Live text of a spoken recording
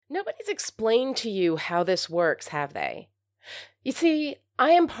Nobody's explained to you how this works, have they? You see, I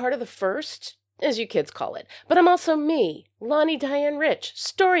am part of the first, as you kids call it, but I'm also me, Lonnie Diane Rich,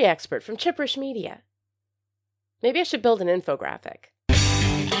 story expert from Chipperish Media. Maybe I should build an infographic.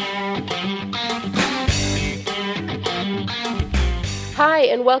 Hi,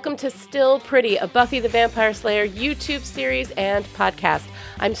 and welcome to Still Pretty, a Buffy the Vampire Slayer YouTube series and podcast.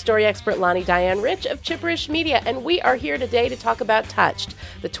 I'm story expert Lonnie Diane Rich of Chipperish Media, and we are here today to talk about Touched,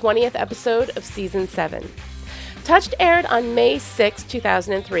 the 20th episode of Season 7. Touched aired on May 6,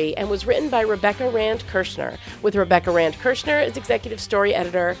 2003, and was written by Rebecca Rand Kirshner, with Rebecca Rand Kirshner as executive story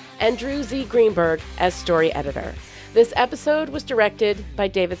editor and Drew Z. Greenberg as story editor. This episode was directed by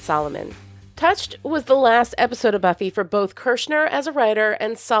David Solomon. Touched was the last episode of Buffy for both Kirshner as a writer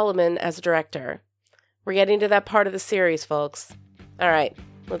and Solomon as a director. We're getting to that part of the series, folks. All right,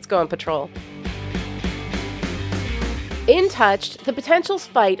 let's go on patrol. In Touched, the Potentials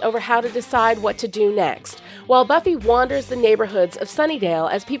fight over how to decide what to do next, while Buffy wanders the neighborhoods of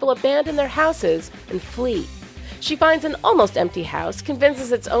Sunnydale as people abandon their houses and flee. She finds an almost empty house,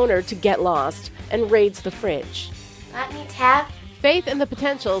 convinces its owner to get lost, and raids the fridge. Let me tap. Faith and the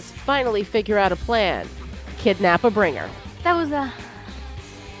Potentials finally figure out a plan. Kidnap a bringer. That was,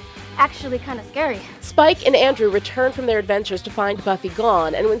 actually kind of scary. Spike and Andrew return from their adventures to find Buffy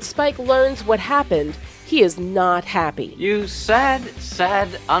gone, and when Spike learns what happened, he is not happy. You sad,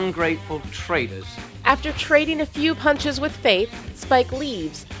 ungrateful traitors. After trading a few punches with Faith, Spike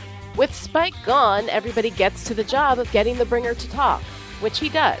leaves. With Spike gone, everybody gets to the job of getting the bringer to talk, which he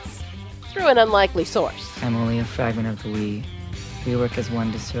does, through an unlikely source. I'm only a fragment of the we. We work as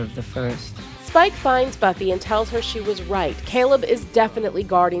one to serve the first. Spike finds Buffy and tells her she was right. Caleb is definitely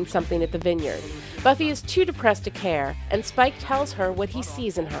guarding something at the vineyard. Buffy is too depressed to care, and Spike tells her what he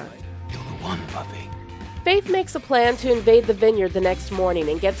sees in her. You're the one, Buffy. Faith makes a plan to invade the vineyard the next morning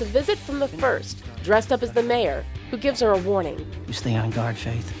and gets a visit from the First, dressed up as the mayor, who gives her a warning. You stay on guard,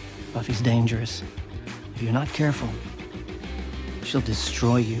 Faith. Buffy's dangerous. If you're not careful, she'll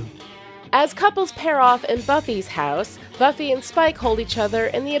destroy you. As couples pair off in Buffy's house, Buffy and Spike hold each other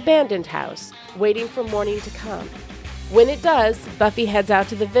in the abandoned house, waiting for morning to come. When it does, Buffy heads out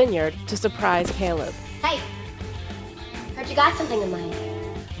to the vineyard to surprise Caleb. Hey, heard you got something in mind.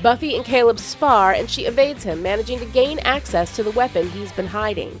 Buffy and Caleb spar, and she evades him, managing to gain access to the weapon he's been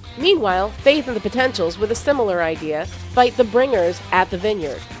hiding. Meanwhile, Faith and the Potentials, with a similar idea, fight the Bringers at the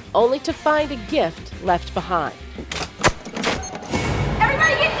vineyard, only to find a gift left behind.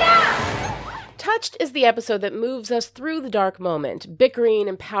 Everybody get down! Touched is the episode that moves us through the dark moment, bickering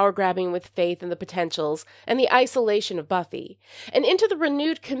and power-grabbing with Faith and the Potentials, and the isolation of Buffy, and into the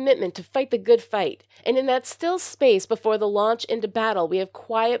renewed commitment to fight the good fight. And in that still space before the launch into battle, we have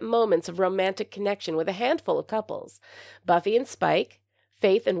quiet moments of romantic connection with a handful of couples. Buffy and Spike,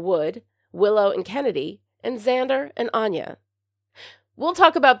 Faith and Wood, Willow and Kennedy, and Xander and Anya. We'll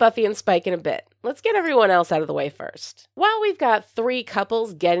talk about Buffy and Spike in a bit. Let's get everyone else out of the way first. While we've got 3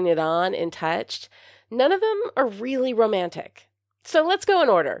 couples getting it on in Touched, none of them are really romantic. So let's go in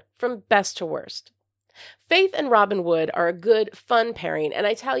order, from best to worst. Faith and Robin Wood are a good, fun pairing, and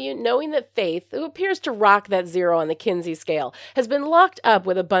I tell you, knowing that Faith, who appears to rock that 0 on the Kinsey scale, has been locked up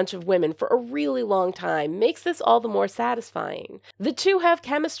with a bunch of women for a really long time makes this all the more satisfying. The two have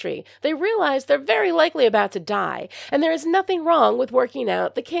chemistry. They realize they're very likely about to die, and there is nothing wrong with working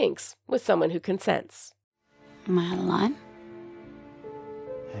out the kinks with someone who consents. Am I out of line?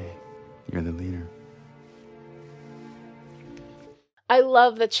 Hey, you're the leader. I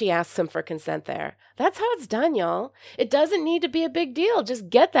love that she asks him for consent there. That's how it's done, y'all. It doesn't need to be a big deal. Just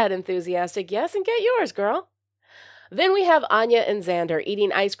get that enthusiastic yes and get yours, girl. Then we have Anya and Xander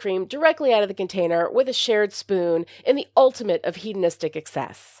eating ice cream directly out of the container with a shared spoon in the ultimate of hedonistic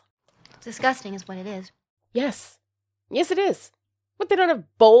excess. Disgusting is what it is. Yes. Yes, it is. What, they don't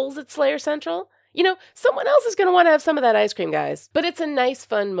have bowls at Slayer Central? You know, someone else is going to want to have some of that ice cream, guys. But it's a nice,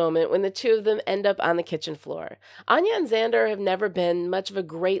 fun moment when the two of them end up on the kitchen floor. Anya and Xander have never been much of a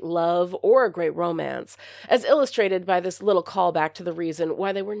great love or a great romance, as illustrated by this little callback to the reason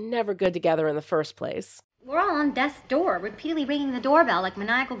why they were never good together in the first place. We're all on death's door, repeatedly ringing the doorbell like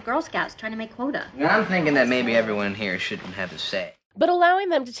maniacal Girl Scouts trying to make quota. I'm thinking that maybe everyone here shouldn't have a say. But allowing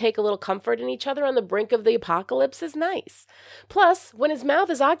them to take a little comfort in each other on the brink of the apocalypse is nice. Plus, when his mouth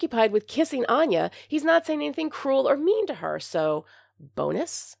is occupied with kissing Anya, he's not saying anything cruel or mean to her, so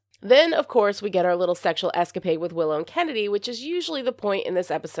bonus. Then, of course, we get our little sexual escapade with Willow and Kennedy, which is usually the point in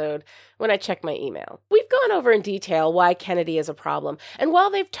this episode when I check my email. We've gone over in detail why Kennedy is a problem, and while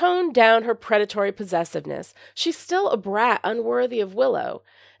they've toned down her predatory possessiveness, she's still a brat unworthy of Willow,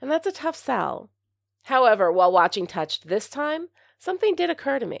 and that's a tough sell. However, while watching Touched this time, something did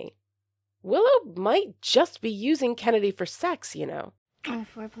occur to me. Willow might just be using Kennedy for sex, you know. Our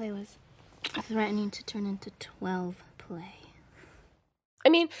foreplay was threatening to turn into 12 play. I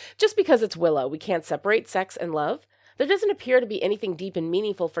mean, just because it's Willow, we can't separate sex and love. There doesn't appear to be anything deep and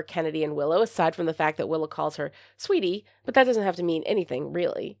meaningful for Kennedy and Willow, aside from the fact that Willow calls her sweetie, but that doesn't have to mean anything,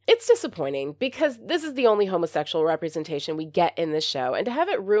 really. It's disappointing, because this is the only homosexual representation we get in this show, and to have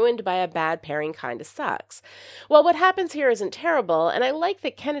it ruined by a bad pairing kinda sucks. Well, what happens here isn't terrible, and I like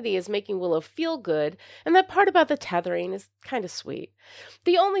that Kennedy is making Willow feel good, and that part about the tethering is kinda sweet.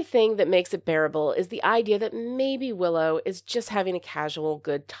 The only thing that makes it bearable is the idea that maybe Willow is just having a casual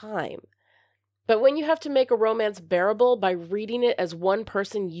good time. But when you have to make a romance bearable by reading it as one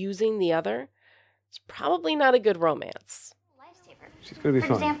person using the other, it's probably not a good romance. Lifesaver. She's gonna be For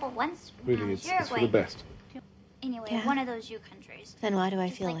fine. example, once Really, it's for the best. Anyway, Yeah. one of those U countries. Then why do I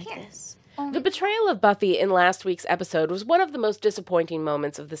Just feel like like here. this? The betrayal of Buffy in last week's episode was one of the most disappointing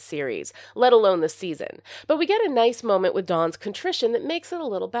moments of the series, let alone the season. But we get a nice moment with Dawn's contrition that makes it a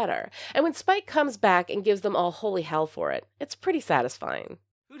little better. And when Spike comes back and gives them all holy hell for it, it's pretty satisfying.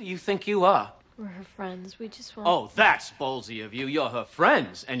 Who do you think you are? We're her friends. We just want... Oh, that's ballsy of you. You're her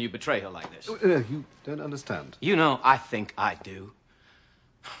friends, and you betray her like this. You don't understand. You know, I think I do.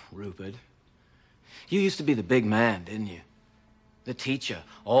 Rupert, you used to be the big man, didn't you? The teacher,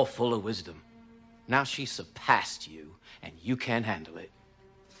 all full of wisdom. Now she surpassed you, and you can't handle it.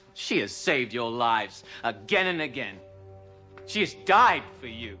 She has saved your lives again and again. She has died for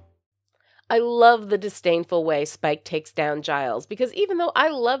you. I love the disdainful way Spike takes down Giles, because even though I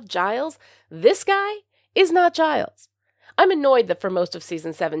love Giles, this guy is not Giles. I'm annoyed that for most of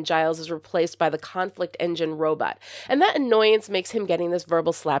Season 7, Giles is replaced by the conflict engine robot, and that annoyance makes him getting this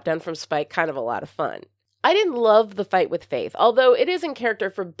verbal slapdown from Spike kind of a lot of fun. I didn't love the fight with Faith, although it is in character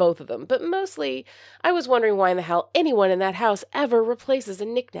for both of them, but mostly I was wondering why in the hell anyone in that house ever replaces a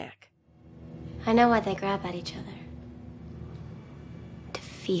knick-knack. I know why they grab at each other. To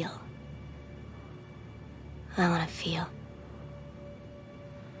feel. I want to feel.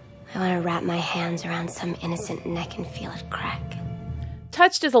 I want to wrap my hands around some innocent neck and feel it crack.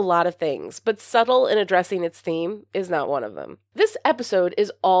 Touched is a lot of things, but subtle in addressing its theme is not one of them. This episode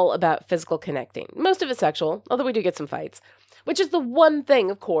is all about physical connecting, most of it sexual, although we do get some fights, which is the one thing,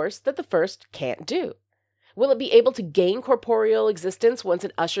 of course, that the first can't do. Will it be able to gain corporeal existence once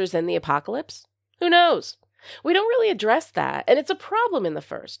it ushers in the apocalypse? Who knows? We don't really address that, and it's a problem in the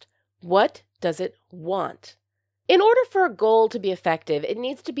first. What does it want? In order for a goal to be effective, it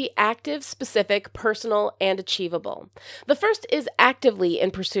needs to be active, specific, personal, and achievable. The first is actively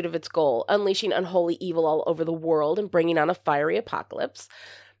in pursuit of its goal, unleashing unholy evil all over the world and bringing on a fiery apocalypse.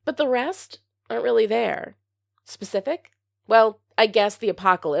 But the rest aren't really there. Specific? Well, I guess the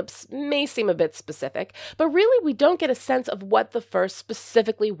apocalypse may seem a bit specific, but really we don't get a sense of what the first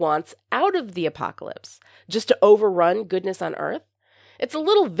specifically wants out of the apocalypse. Just to overrun goodness on Earth? It's a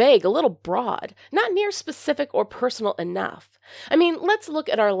little vague, a little broad, not near specific or personal enough. I mean, let's look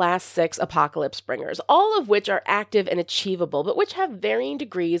at our last 6 apocalypse bringers, all of which are active and achievable, but which have varying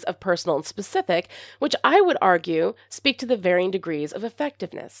degrees of personal and specific, which I would argue speak to the varying degrees of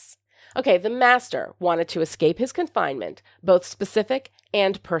effectiveness. Okay, the Master wanted to escape his confinement, both specific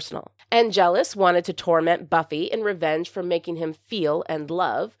and personal. Angelus wanted to torment Buffy in revenge for making him feel and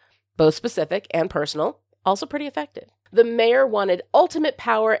love, both specific and personal, also pretty effective. The Mayor wanted ultimate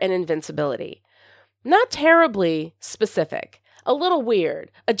power and invincibility. Not terribly specific, a little weird,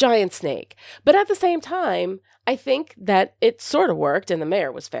 a giant snake, but at the same time, I think that it sort of worked and the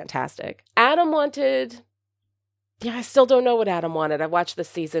Mayor was fantastic. Adam wanted... Yeah, I still don't know what Adam wanted. I've watched this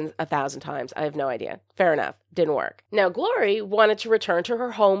season 1,000 times. I have no idea. Fair enough. Didn't work. Now, Glory wanted to return to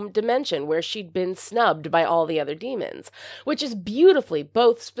her home dimension where she'd been snubbed by all the other demons, which is beautifully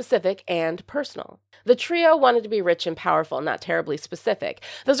both specific and personal. The trio wanted to be rich and powerful, not terribly specific.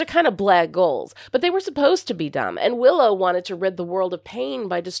 Those are kind of blag goals, but they were supposed to be dumb. And Willow wanted to rid the world of pain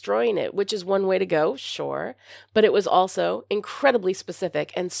by destroying it, which is one way to go, sure. But it was also incredibly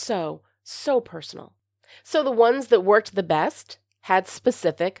specific and so personal. So the ones that worked the best had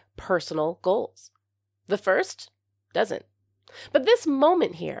specific personal goals. The first doesn't. But this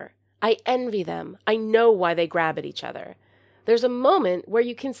moment here, I envy them. I know why they grab at each other. There's a moment where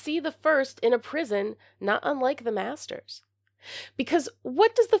you can see the first in a prison, not unlike the Master's. Because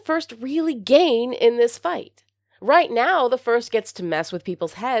what does the first really gain in this fight? Right now, the first gets to mess with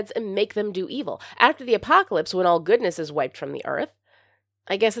people's heads and make them do evil. After the apocalypse, when all goodness is wiped from the earth,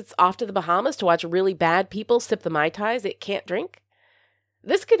 I guess it's off to the Bahamas to watch really bad people sip the Mai Tais it can't drink.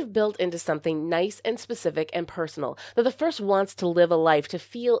 This could have built into something nice and specific and personal, that the first wants to live a life to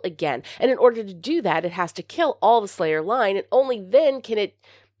feel again. And in order to do that, it has to kill all the Slayer line, and only then can it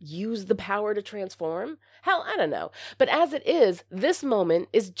use the power to transform? Hell, I don't know. But as it is, this moment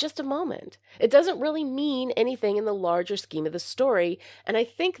is just a moment. It doesn't really mean anything in the larger scheme of the story, and I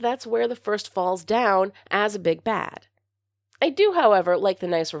think that's where the first falls down as a big bad. I do, however, like the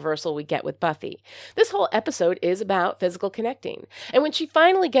nice reversal we get with Buffy. This whole episode is about physical connecting, and when she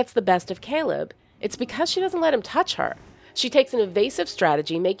finally gets the best of Caleb, it's because she doesn't let him touch her. She takes an evasive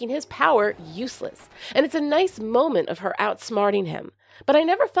strategy, making his power useless, and it's a nice moment of her outsmarting him. But I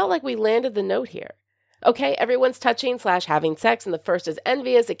never felt like we landed the note here. Okay, everyone's touching/having sex, and the first is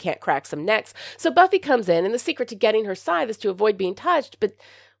envious, it can't crack some necks, so Buffy comes in, and the secret to getting her scythe is to avoid being touched, but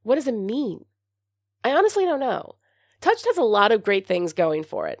what does it mean? I honestly don't know. Touched has a lot of great things going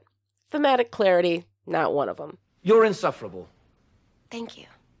for it. Thematic clarity, not one of them. You're insufferable. Thank you.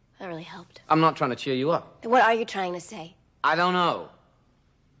 That really helped. I'm not trying to cheer you up. What are you trying to say? I don't know.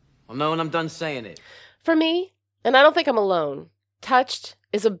 I'll know when I'm done saying it. For me, and I don't think I'm alone, Touched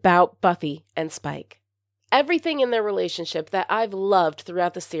is about Buffy and Spike. Everything in their relationship that I've loved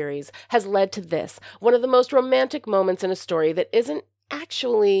throughout the series has led to this, one of the most romantic moments in a story that isn't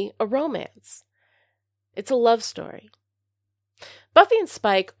actually a romance. It's a love story. Buffy and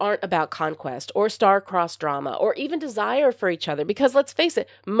Spike aren't about conquest or star-crossed drama or even desire for each other because, let's face it,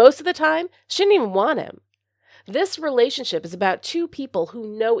 most of the time, she didn't even want him. This relationship is about two people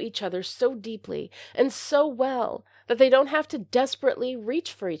who know each other so deeply and so well that they don't have to desperately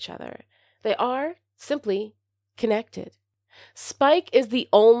reach for each other. They are simply connected. Spike is the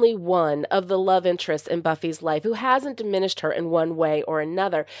only one of the love interests in Buffy's life who hasn't diminished her in one way or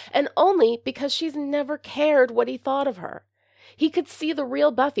another, and only because she's never cared what he thought of her. He could see the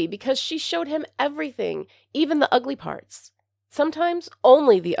real Buffy because she showed him everything, even the ugly parts. Sometimes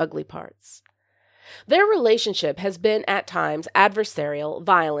only the ugly parts. Their relationship has been at times adversarial,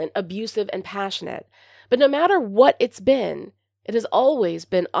 violent, abusive, and passionate, but no matter what it's been, it has always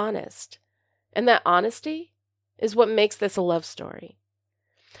been honest. And that honesty is what makes this a love story.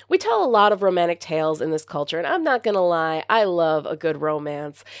 We tell a lot of romantic tales in this culture, and I'm not going to lie, I love a good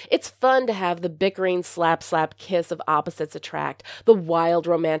romance. It's fun to have the bickering slap-slap kiss of opposites attract, the wild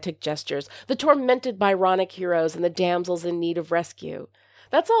romantic gestures, the tormented Byronic heroes, and the damsels in need of rescue.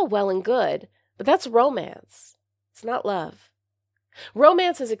 That's all well and good, but that's romance. It's not love.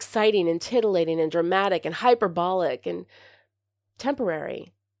 Romance is exciting and titillating and dramatic and hyperbolic and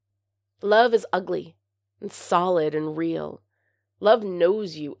temporary. Love is ugly and solid and real. Love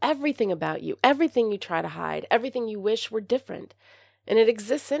knows you, everything about you, everything you try to hide, everything you wish were different, and it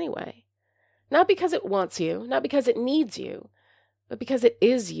exists anyway. Not because it wants you, not because it needs you, but because it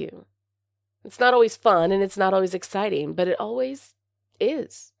is you. It's not always fun and it's not always exciting, but it always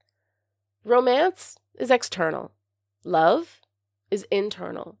is. Romance is external. Love is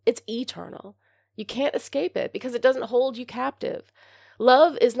internal. It's eternal. You can't escape it because it doesn't hold you captive.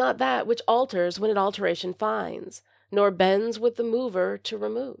 Love is not that which alters when an alteration finds, nor bends with the mover to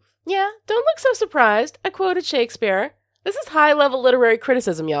remove. Yeah, don't look so surprised. I quoted Shakespeare. This is high-level literary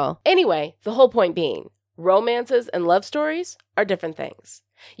criticism, y'all. Anyway, the whole point being, romances and love stories are different things.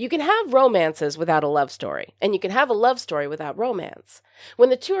 You can have romances without a love story, and you can have a love story without romance. When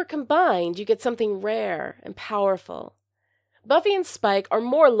the two are combined, you get something rare and powerful. Buffy and Spike are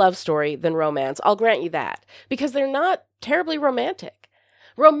more love story than romance, I'll grant you that, because they're not terribly romantic.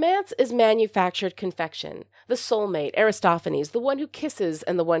 Romance is manufactured confection. The soulmate, Aristophanes, the one who kisses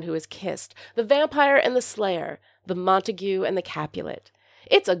and the one who is kissed, the vampire and the slayer, the Montague and the Capulet.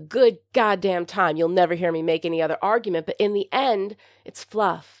 It's a good goddamn time. You'll never hear me make any other argument, but in the end, it's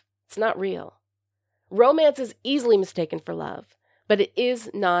fluff. It's not real. Romance is easily mistaken for love, but it is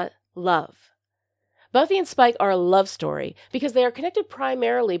not love. Buffy and Spike are a love story because they are connected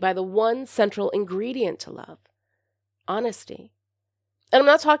primarily by the one central ingredient to love: honesty. And I'm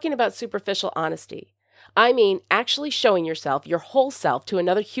not talking about superficial honesty. I mean actually showing yourself, your whole self, to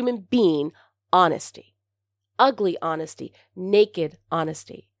another human being, honesty. Ugly honesty, naked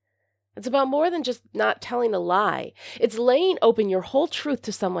honesty. It's about more than just not telling a lie. It's laying open your whole truth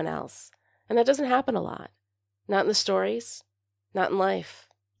to someone else. And that doesn't happen a lot. Not in the stories, not in life.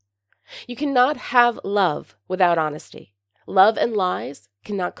 You cannot have love without honesty. Love and lies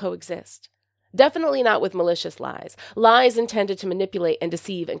cannot coexist. Definitely not with malicious lies. Lies intended to manipulate and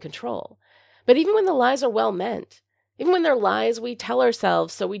deceive and control. But even when the lies are well meant, even when they're lies we tell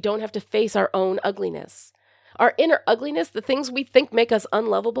ourselves so we don't have to face our own ugliness, our inner ugliness, the things we think make us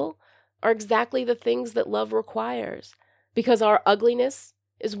unlovable, are exactly the things that love requires, because our ugliness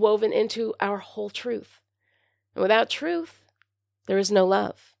is woven into our whole truth. And without truth, there is no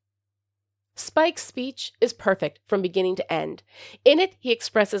love. Spike's speech is perfect from beginning to end. In it, he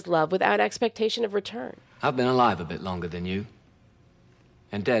expresses love without expectation of return. I've been alive a bit longer than you.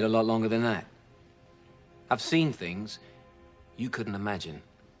 And dead a lot longer than that. I've seen things you couldn't imagine.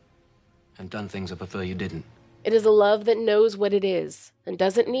 And done things I prefer you didn't. It is a love that knows what it is and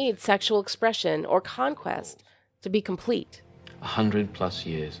doesn't need sexual expression or conquest to be complete. 100+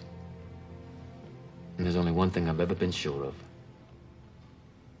 years. And there's only one thing I've ever been sure of.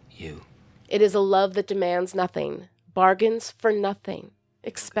 You. It is a love that demands nothing, bargains for nothing,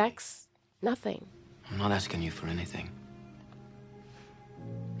 expects nothing. I'm not asking you for anything.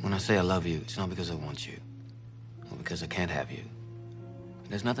 When I say I love you, it's not because I want you, or because I can't have you.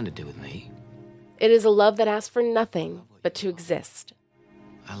 It has nothing to do with me. It is a love that asks for nothing but to exist.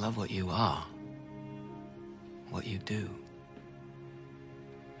 I love what you are, what you do,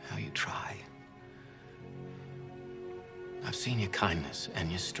 how you try. I've seen your kindness and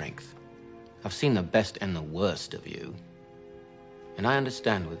your strength. I've seen the best and the worst of you. And I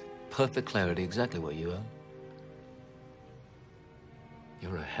understand with perfect clarity exactly what you are.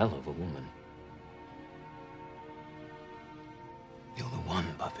 You're a hell of a woman. You're the one,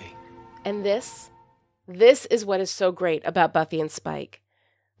 Buffy. And this is what is so great about Buffy and Spike.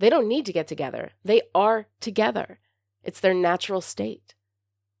 They don't need to get together. They are together. It's their natural state.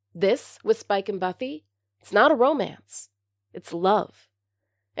 This, with Spike and Buffy, it's not a romance. It's love.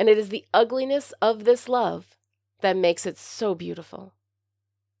 And it is the ugliness of this love that makes it so beautiful.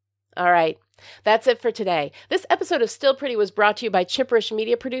 All right, that's it for today. This episode of Still Pretty was brought to you by Chipperish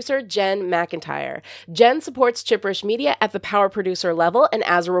Media producer Jen McIntyre. Jen supports Chipperish Media at the power producer level and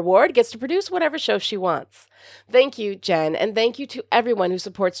as a reward gets to produce whatever show she wants. Thank you, Jen, and thank you to everyone who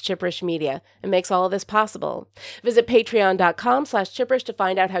supports Chipperish Media and makes all of this possible. Visit patreon.com/chipperish to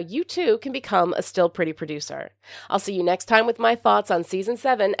find out how you too can become a Still Pretty producer. I'll see you next time with my thoughts on Season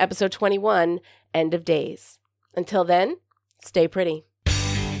 7, Episode 21, End of Days. Until then, stay pretty.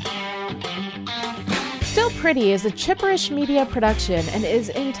 Still Pretty is a Chipperish Media production and is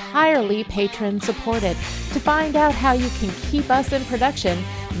entirely patron-supported. To find out how you can keep us in production,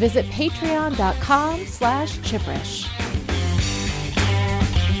 visit patreon.com/chipperish.